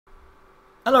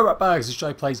Hello ratbags, it's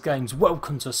Jade Plays Games.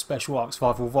 Welcome to a special ARK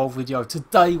Survival Evolved video.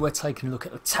 Today we're taking a look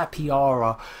at the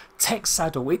Tapejara Tek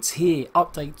saddle. It's here,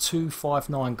 update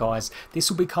 259 guys.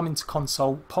 This will be coming to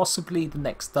console possibly the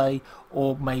next day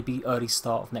or maybe early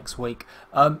start of next week.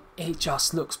 It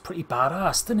just looks pretty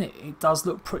badass, doesn't it? It does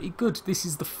look pretty good. This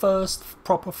is the first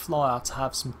proper flyer to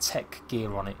have some tech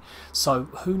gear on it. So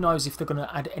who knows if they're going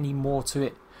to add any more to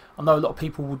it. I know a lot of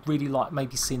people would really like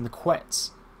maybe seeing the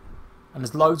quets. And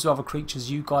there's loads of other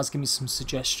creatures. You guys give me some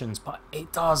suggestions, but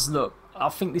it does look, I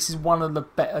think this is one of the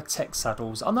better tech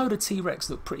saddles. I know the T-Rex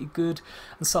looked pretty good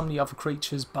and some of the other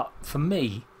creatures, but for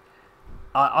me,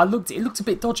 it looked a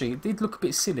bit dodgy. It did look a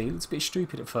bit silly. It looked a bit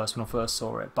stupid at first when I first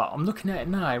saw it, but I'm looking at it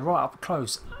now right up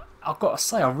close. I've got to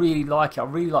say I really like it. I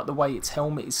really like the way its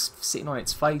helmet is sitting on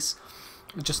its face.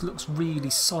 It just looks really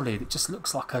solid. It just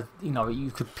looks like a, you know,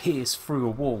 you could pierce through a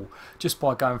wall just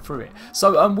by going through it.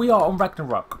 So we are on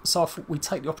Ragnarok, so I thought we'd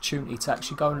take the opportunity to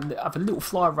actually go and have a little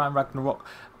fly around Ragnarok,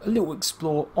 a little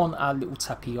explore on our little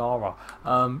Tapejara.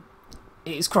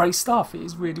 It is great stuff. It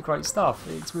is really great stuff.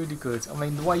 It's really good. I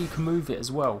mean, the way you can move it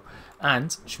as well.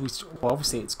 And well,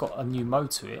 obviously it's got a new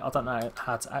mode to it. I don't know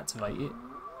how to activate it.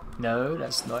 No,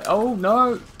 that's not. Oh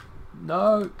no,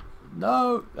 no.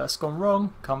 No, that's gone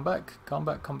wrong. Come back, come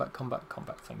back, come back, come back, come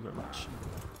back. Thank you very much.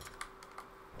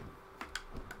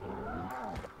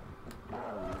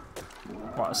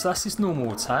 Right, so that's his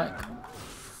normal attack.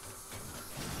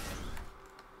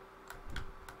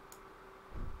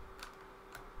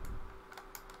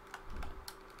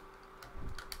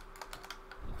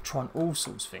 Trying all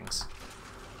sorts of things.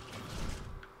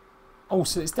 Oh,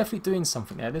 so it's definitely doing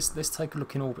something there. Let's take a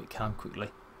look in orbit cam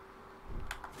quickly.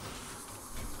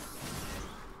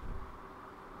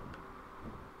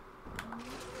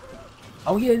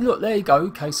 Oh yeah, look, there you go.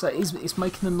 Okay, so it's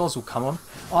making the nozzle come on.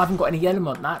 Oh, I haven't got any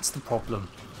element, that's the problem.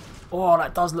 Oh,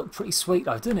 that does look pretty sweet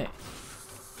though, doesn't it?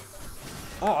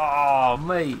 Oh,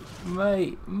 mate.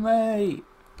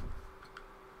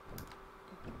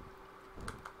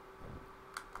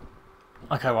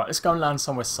 Okay, right, let's go and land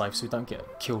somewhere safe so we don't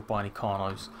get killed by any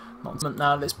carnos.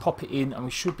 Now let's pop it in and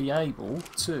we should be able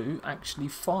to actually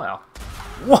fire.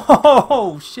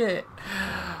 Whoa, shit.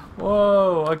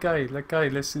 Whoa, okay,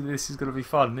 let's see, this is going to be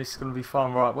fun,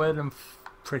 right, where are them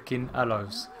freaking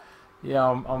allos?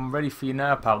 Yeah, I'm ready for you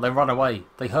now, pal. They run away,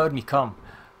 they heard me come.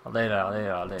 Oh, there they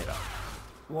are.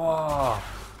 Whoa.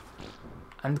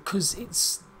 And because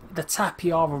it's, the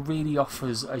Tapejara really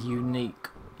offers a unique,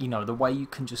 you know, the way you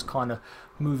can just kind of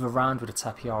move around with a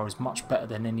Tapejara is much better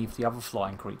than any of the other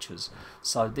flying creatures.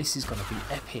 So this is going to be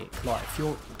epic. Like, if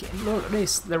you're getting, look at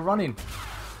this, they're running.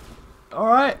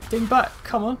 Alright, ding back,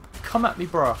 come on, come at me,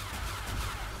 bro.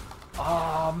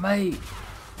 Oh, mate,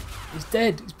 he's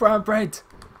dead, he's brown bread.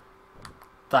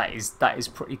 That is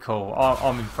pretty cool.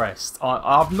 I'm impressed.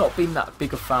 I've not been that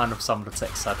big a fan of some of the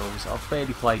tech saddles. I've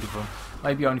barely played with them,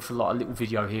 maybe only for like a little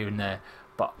video here and there.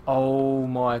 But oh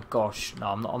my gosh, no,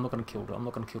 I'm not going to kill them. I'm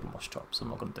not going to kill the moss chops. I'm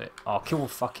not going to do it. I'll kill a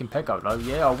fucking pego though.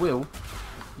 Yeah, I will.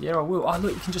 Yeah, I will. Oh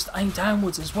look, you can just aim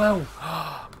downwards as well.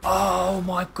 Oh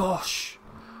my gosh.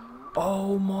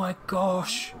 Oh my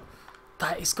gosh,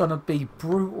 that is going to be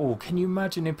brutal. Can you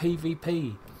imagine in PvP?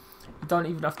 You don't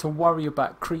even have to worry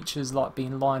about creatures like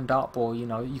being lined up, or you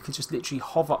know, you could just literally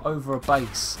hover over a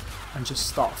base and just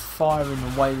start firing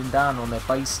and wailing down on their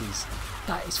bases.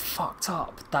 That is fucked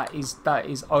up. That is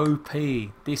OP.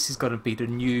 This is going to be the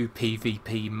new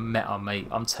PvP meta, mate.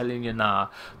 I'm telling you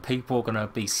now, people are going to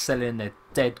be selling their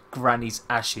dead granny's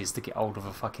ashes to get hold of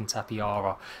a fucking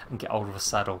Tapejara and get hold of a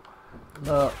saddle.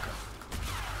 Look.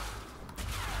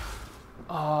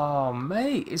 Oh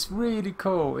mate, it's really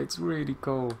cool. It's really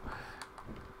cool.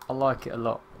 I like it a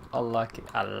lot. I like it.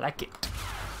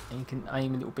 And you can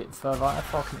aim a little bit further. How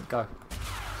far can it go?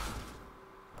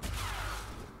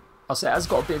 Oh, so it has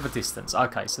got a bit of a distance.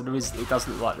 Okay, so there is. It does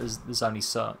look like there's only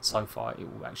certain so far it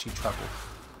will actually travel.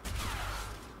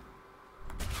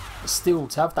 But still,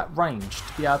 to have that range,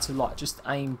 to be able to like just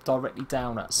aim directly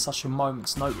down at such a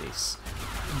moment's notice,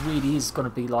 it really is going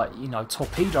to be like, you know,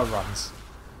 torpedo runs.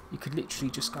 You could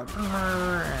literally just go.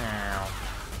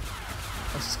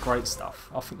 This is great stuff.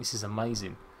 I think this is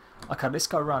amazing. Okay, let's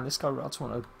go around. Let's go around. I just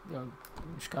want to, you know,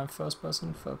 just go in first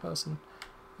person, third person.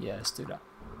 Yeah, let's do that.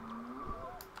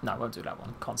 No, I won't do that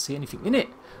one. Can't see anything in it.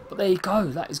 But there you go.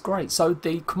 That is great. So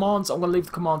the commands, I'm going to leave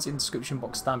the commands in the description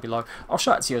box down below. I'll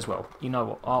show it to you as well. You know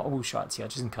what? I will show it to you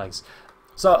just in case.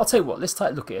 So I'll tell you what. Let's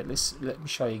take a look at it. Let me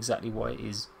show you exactly what it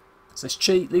is. So it's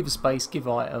cheat, leave a space, give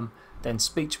item, then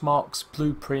speech marks,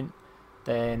 blueprint,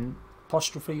 then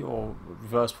apostrophe or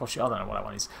reverse apostrophe. I don't know what that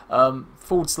one is.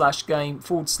 /game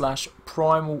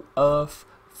 /PrimalEarth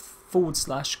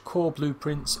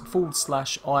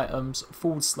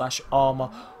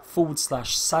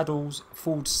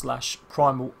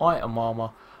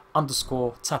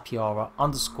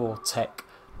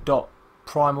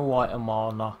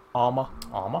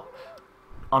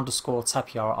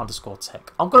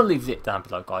I'm going to leave it down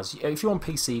below, guys. If you're on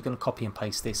PC, you're going to copy and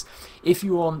paste this. If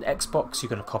you're on Xbox, you're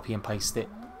going to copy and paste it.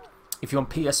 If you're on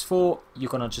PS4, you're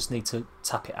going to just need to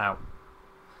tap it out.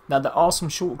 Now, there are some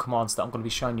short commands that I'm going to be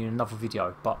showing you in another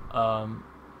video, but I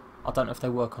don't know if they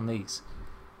work on these.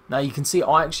 Now, you can see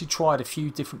I actually tried a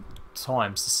few different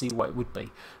times to see what it would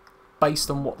be.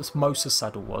 Based on what this Mosa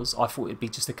saddle was, I thought it'd be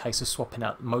just a case of swapping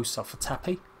out Mosa for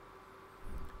Tappy.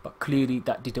 But clearly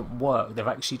that didn't work. They've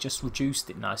actually just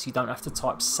reduced it now, so you don't have to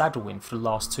type saddle in for the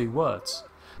last 2 words.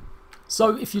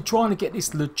 So if you're trying to get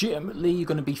this legitimately, you're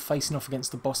going to be facing off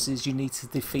against the bosses. You need to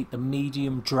defeat the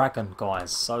medium dragon,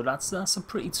 guys. So that's a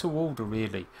pretty tall order,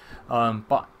 really.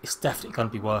 But it's definitely going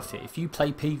to be worth it. If you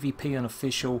play PvP on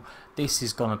official, this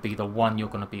is going to be the one you're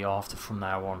going to be after from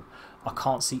now on. I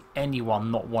can't see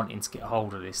anyone not wanting to get a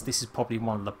hold of this. This is probably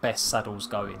one of the best saddles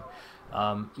going.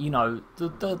 You know,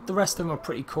 the rest of them are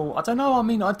pretty cool. I don't know, I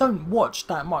mean, I don't watch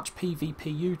that much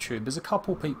PvP YouTube. There's a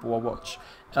couple people I watch.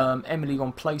 Emily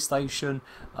on PlayStation,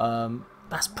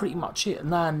 that's pretty much it.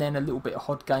 Now and then a little bit of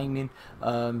HOD gaming,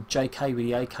 JK with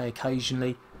the AK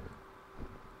occasionally.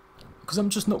 Because I'm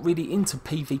just not really into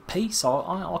PvP, so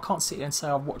I can't sit here and say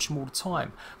I watch them all the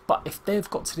time. But if they've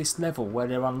got to this level where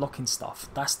they're unlocking stuff,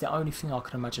 that's the only thing I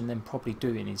can imagine them probably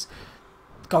doing is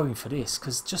going for this,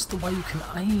 because just the way you can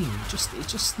aim,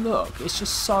 it's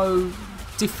just so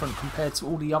different compared to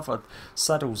all the other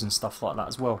saddles and stuff like that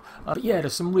as well. But yeah,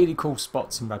 there's some really cool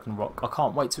spots in Ragnarok. I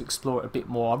can't wait to explore it a bit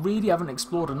more. I really haven't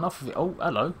explored enough of it. Oh,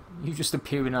 hello, you just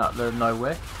appearing out there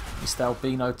nowhere, Mr.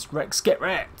 Albino Rex. Get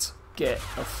wrecked, get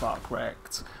the fuck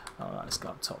wrecked. Alright, let's go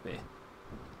up top here.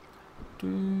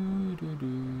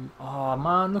 Oh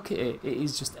man, look at it, it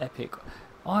is just epic.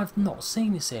 I've not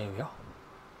seen this area.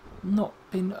 Not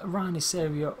been around this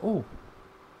area at all.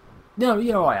 No,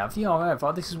 yeah I have.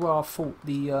 This is where I fought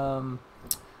the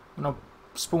when I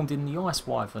spawned in the Ice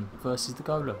Wyvern versus the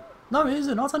Golem. No, it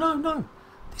isn't. I don't know. No,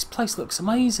 this place looks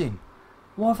amazing.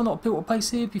 Why have I not built a base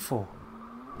here before?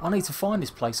 I need to find this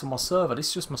place on my server. This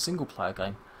is just my single player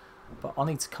game, but I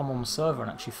need to come on my server and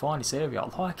actually find this area.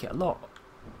 I like it a lot.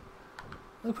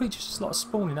 They're pretty just like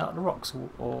spawning out of the rocks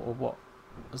or what?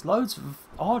 There's loads of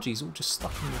RGs all just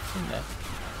stuck in the thing there.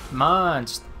 Man,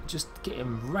 just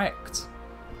getting wrecked.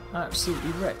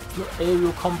 Absolutely wrecked. Look,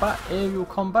 aerial combat, aerial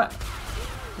combat.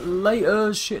 Later,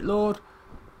 shitlord.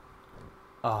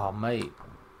 Oh, mate.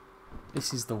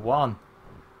 This is the one.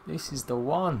 This is the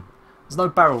one. There's no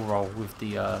barrel roll with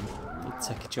the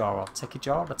Tapejara.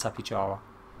 Tapejara or Tapejara?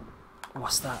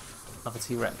 What's that? Another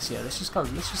T-Rex. Yeah, let's just go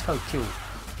kill a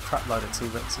crap load of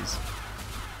T-Rexes.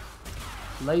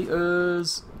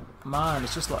 Laters. Man,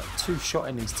 it's just like 2 shot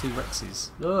in these T-Rexes.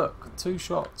 Look, 2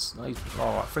 shots.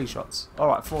 Alright, 3 shots.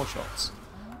 Alright, 4 shots.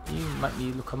 You make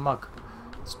me look a mug.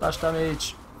 Splash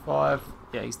damage, 5.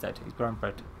 Yeah, he's dead. He's grown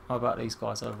bread. How about these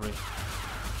guys over here?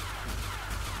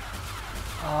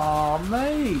 Oh,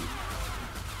 mate.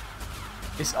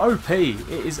 It's OP.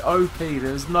 It is OP.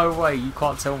 There's no way you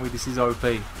can't tell me this is OP.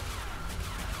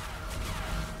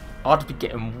 I'd be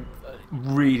getting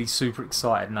really super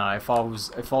excited now if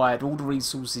I had all the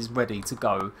resources ready to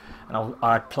go and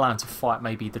I had planned to fight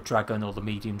maybe the dragon or the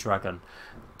medium dragon.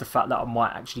 The fact that I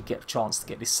might actually get a chance to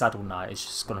get this saddle now is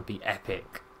just going to be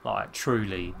epic. Like,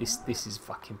 truly, this is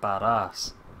fucking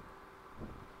badass.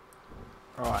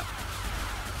 Right,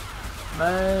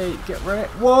 mate, get ready.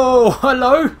 Whoa,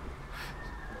 hello.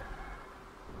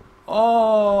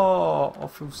 Oh, I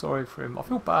feel sorry for him. I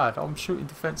feel bad. I'm shooting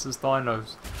defenseless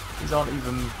dinos. These aren't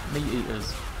even meat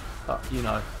eaters. But, you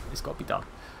know, it's got to be done.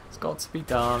 It's got to be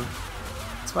done.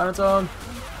 Tyrannodon,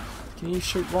 can you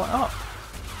shoot right up?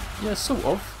 Yeah, sort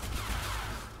of.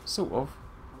 Sort of.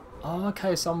 Oh,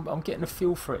 okay, so I'm getting a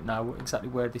feel for it now, exactly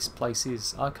where this place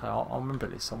is. Okay, I'll remember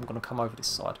this. I'm going to come over this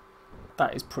side.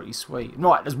 That is pretty sweet.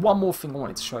 Right, there's one more thing I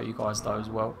wanted to show you guys, though, as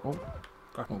well. Oh.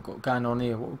 What we've got going on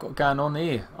here? What we've got going on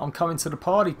here? I'm coming to the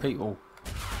party, people.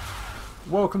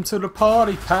 Welcome to the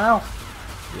party, pal.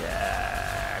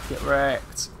 Yeah, get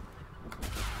wrecked.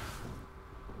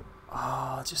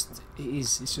 Ah, oh, it's just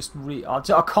really. I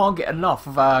can't get enough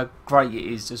of how great it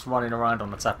is just running around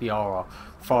on the Tapejara,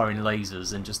 firing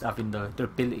lasers and just having the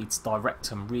ability to direct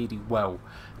them really well.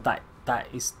 That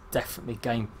is definitely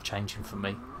game changing for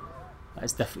me. That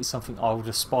is definitely something I would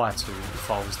aspire to if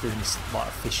I was doing this like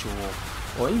official or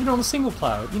Or even on a single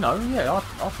player, you know, yeah,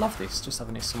 I'd love this, just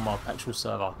having this on my actual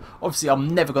server. Obviously, I'm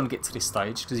never going to get to this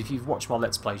stage, because if you've watched my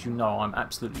Let's Plays, you know I'm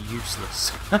absolutely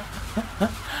useless.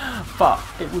 But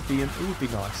it would be nice.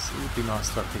 It would be nice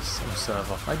to have this on a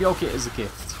server. Maybe I'll get it as a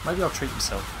gift. Maybe I'll treat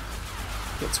myself.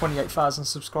 Get 28,000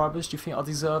 subscribers. Do you think I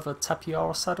deserve a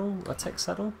Tapejara saddle? A Tek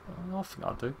saddle? I think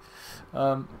I do.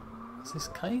 Is this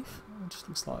a cave? It just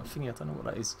looks like a thingy. I don't know what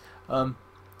that is.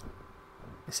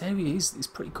 This area is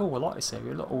pretty cool. I like this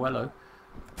area. Look, oh hello.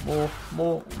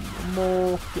 More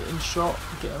getting shot,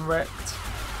 getting wrecked.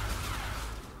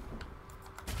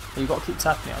 You've got to keep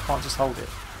tapping it. I can't just hold it.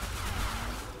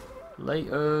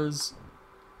 Laters.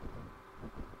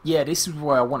 Yeah, this is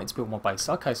where I wanted to build my base.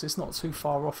 Okay, so it's not too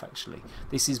far off actually.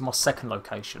 This is my second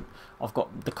location. I've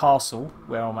got the castle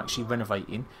where I'm actually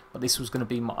renovating, but this was going to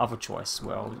be my other choice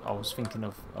where I was thinking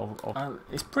of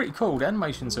it's pretty cool. The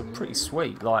animations are pretty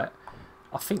sweet. Like,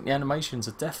 I think the animations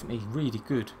are definitely really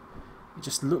good. It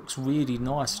just looks really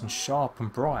nice and sharp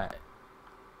and bright.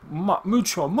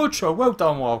 Mucho, well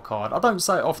done Wildcard. I don't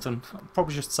say it often, I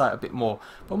probably should say it a bit more.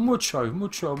 But mucho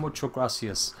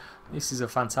gracias. This is a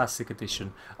fantastic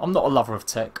addition. I'm not a lover of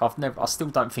Tek. I still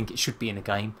don't think it should be in a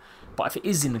game. But if it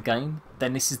is in the game,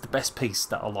 then this is the best piece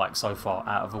that I like so far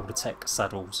out of all the Tek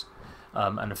saddles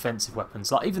and offensive weapons.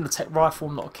 Like even the Tek rifle,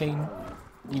 I'm not keen,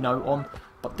 you know, on.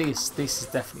 But this is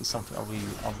definitely something I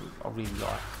really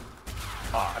like.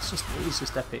 It is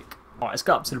just epic. Alright, let's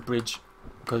go up to the bridge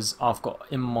because I've got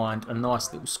in mind a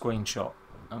nice little screenshot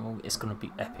and it's going to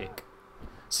be epic.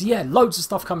 So yeah, loads of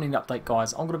stuff coming in the update,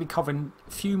 guys. I'm going to be covering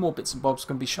a few more bits and bobs. I'm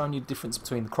going to be showing you the difference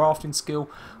between the crafting skill,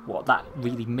 what that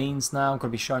really means now. I'm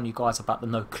going to be showing you guys about the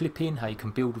no clipping, how you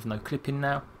can build with no clipping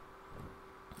now.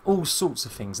 All sorts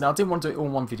of things. Now, I didn't want to do it all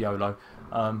in one video though,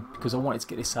 because I wanted to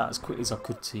get this out as quickly as I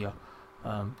could to you.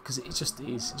 Because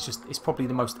it's probably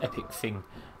the most epic thing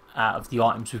out of the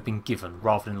items we've been given,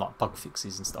 rather than like bug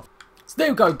fixes and stuff. So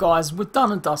there we go, guys, we're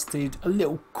done and dusted. A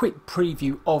little quick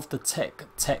preview of the Tapejara.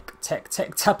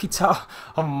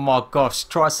 Oh my gosh,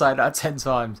 try saying that 10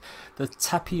 times. The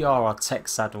Tapejara Tek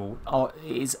saddle. Oh,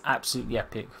 it is absolutely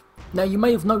epic. Now you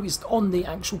may have noticed on the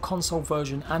actual console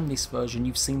version and this version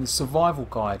you've seen the survival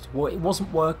guide. Well, it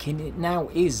wasn't working, it now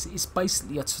is. It's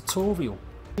basically a tutorial.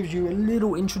 It gives you a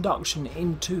little introduction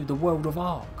into the world of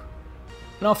ARK.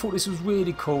 And I thought this was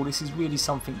really cool. This is really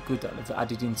something good that they've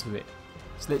added into it.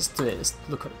 So let's do it. Let's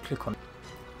click on it.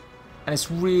 And it's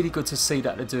really good to see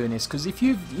that they're doing this, because if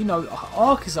you know,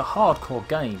 ARK is a hardcore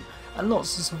game, and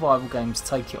lots of survival games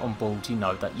take it on board. You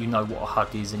know that you know what a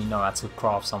HUD is and you know how to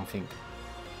craft something.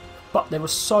 But there are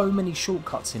so many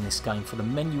shortcuts in this game for the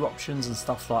menu options and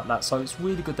stuff like that. So it's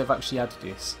really good they've actually added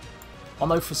this. I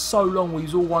know for so long we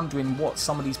was all wondering what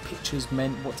some of these pictures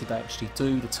meant. What did they actually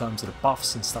do? The terms of the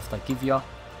buffs and stuff they give you.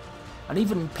 And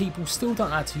even people still don't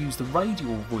know how to use the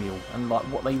radial wheel and like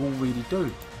what they all really do.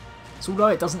 So although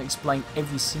it doesn't explain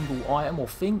every single item or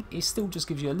thing, it still just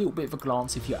gives you a little bit of a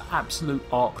glance if you're an absolute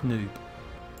ARK noob.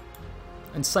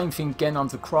 And same thing again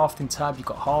under the crafting tab, you've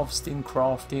got harvesting,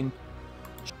 crafting,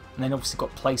 and then obviously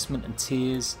got placement and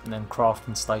tiers, and then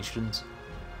crafting stations.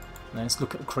 And then let's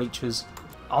look at the creatures.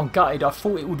 I'm gutted, I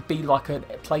thought it would be like a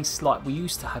place like we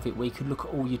used to have it, where you could look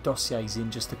at all your dossiers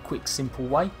in just a quick simple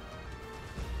way.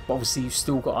 But obviously you've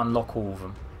still got to unlock all of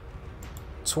them.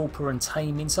 Torpor and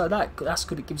taming, so that's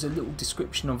good, it gives a little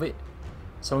description of it.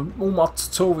 So all my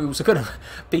tutorials are going to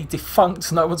be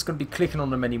defunct, no one's going to be clicking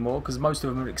on them anymore because most of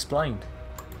them are explained.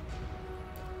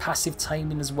 Passive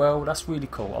taming as well, that's really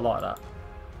cool, I like that.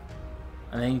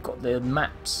 And then you've got the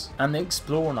maps and the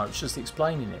explorer notes just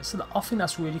explaining it, so I think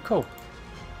that's really cool.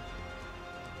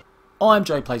 I'm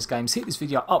JadePlaysGames. Hit this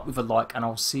video up with a like and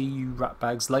I'll see you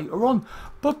ratbags later on.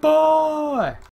 Bye bye!